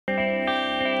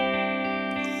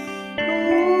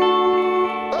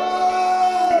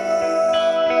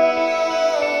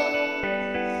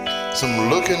So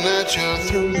I'm looking at you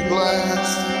through the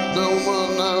glass. No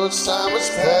one knows time has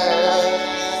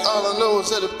passed. All I know is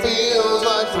that it feels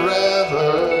like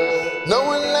forever. No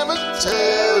one ever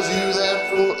tells you that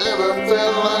forever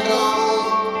felt like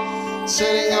home.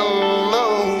 Sitting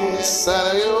alone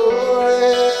inside of your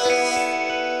head.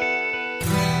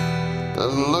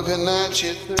 I'm looking at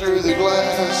you through the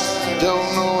glass.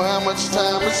 Don't know how much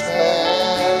time has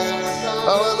passed.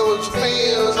 All I know is it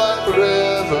feels like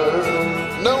forever.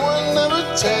 No one ever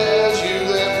tells you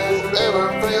that forever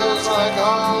feels like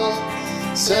home.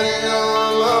 Sitting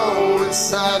all alone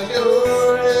inside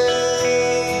your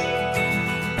head.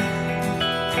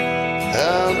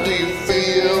 How do you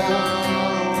feel?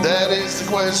 That is the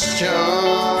question.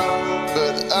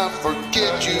 But I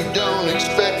forget you don't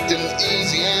expect an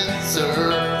easy answer.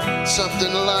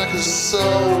 Something like a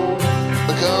soul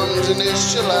becomes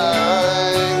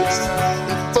initialized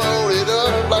and folded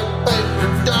up like paper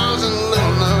dolls and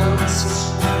little notes.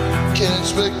 Can't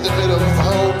expect a bit of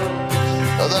hope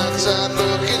outside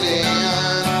looking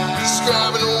in,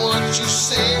 describing what you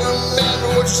see. Remember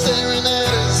what you're staring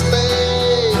at is me.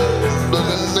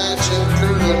 Looking at you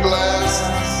through the glass.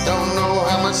 Don't know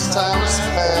how much time has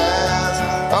passed.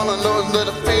 All I know is that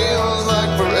it feels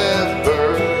like forever.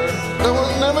 No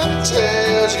one ever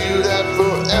tells you that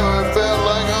forever felt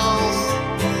like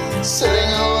home.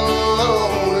 Sitting all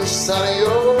alone inside of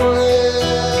your head.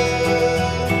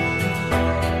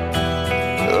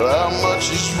 How much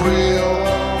is real?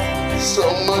 So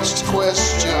much to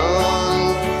question.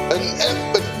 An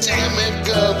epidemic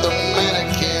of the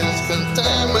mannequins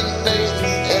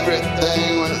contaminating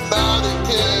everything. When body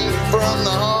came from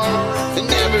the heart, it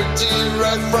never did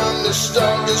right from the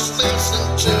start. Just listen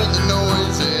to the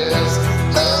noises.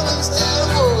 Nothing's their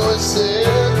voices.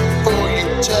 Before you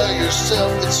tell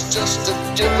yourself it's just a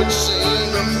different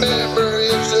scene, remember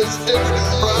it's just different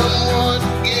from what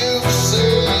you've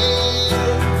seen.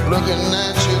 Looking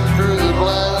at you through the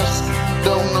glass.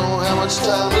 Don't know how much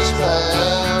time has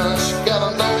passed.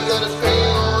 Gotta know that it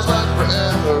feels like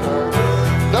forever.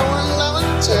 No one ever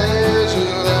tells you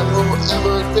that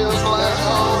forever it feels like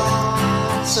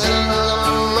home. Sitting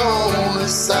alone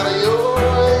inside of your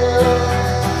head.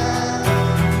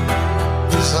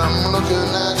 'Cause I'm looking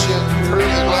at you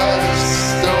through the glass.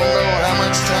 Don't know how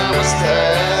much time has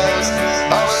passed.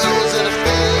 All I know is that it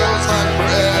feels like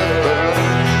forever.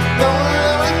 No one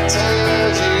ever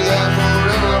tells you that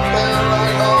forever felt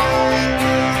like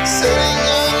home. Sitting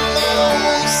alone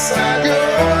inside your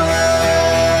head.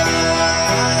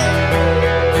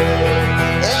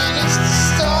 And it's the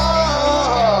stars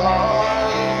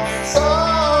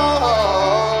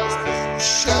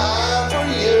shine for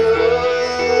you.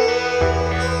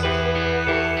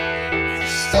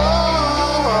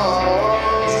 Stars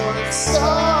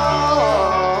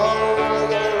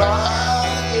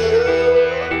light you.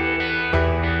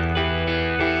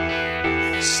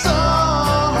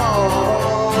 Stars,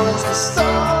 the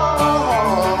stars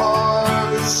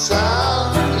shine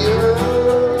for you.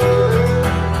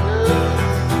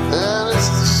 And it's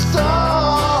the stars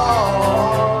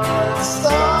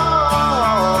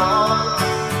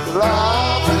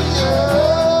light for you.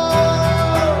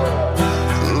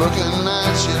 Looking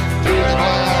at you through the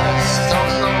glass.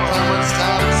 Don't know how much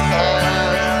time has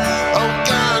passed. Oh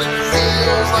God, it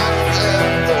feels like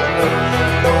forever.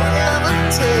 No one ever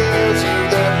tells you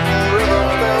that forever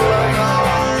felt like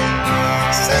home.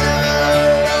 Sitting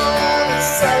alone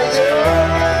inside your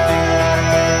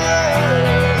head.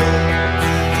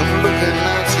 I'm looking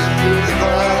at you through the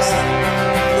glass.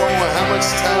 Don't know how much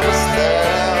time has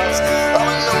passed. All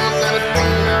I know is that it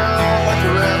feels like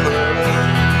forever.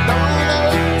 No one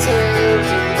ever tells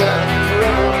you that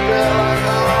forever felt like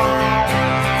home.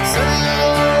 Sitting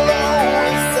alone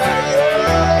inside your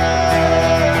head.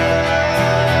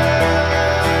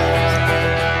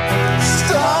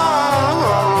 Stars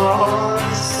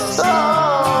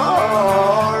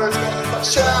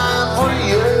shine for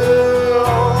you.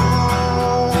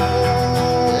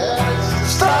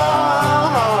 Stars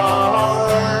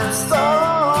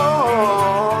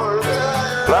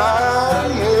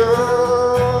light you.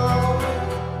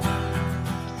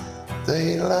 They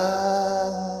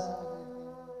light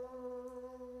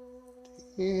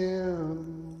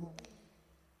you.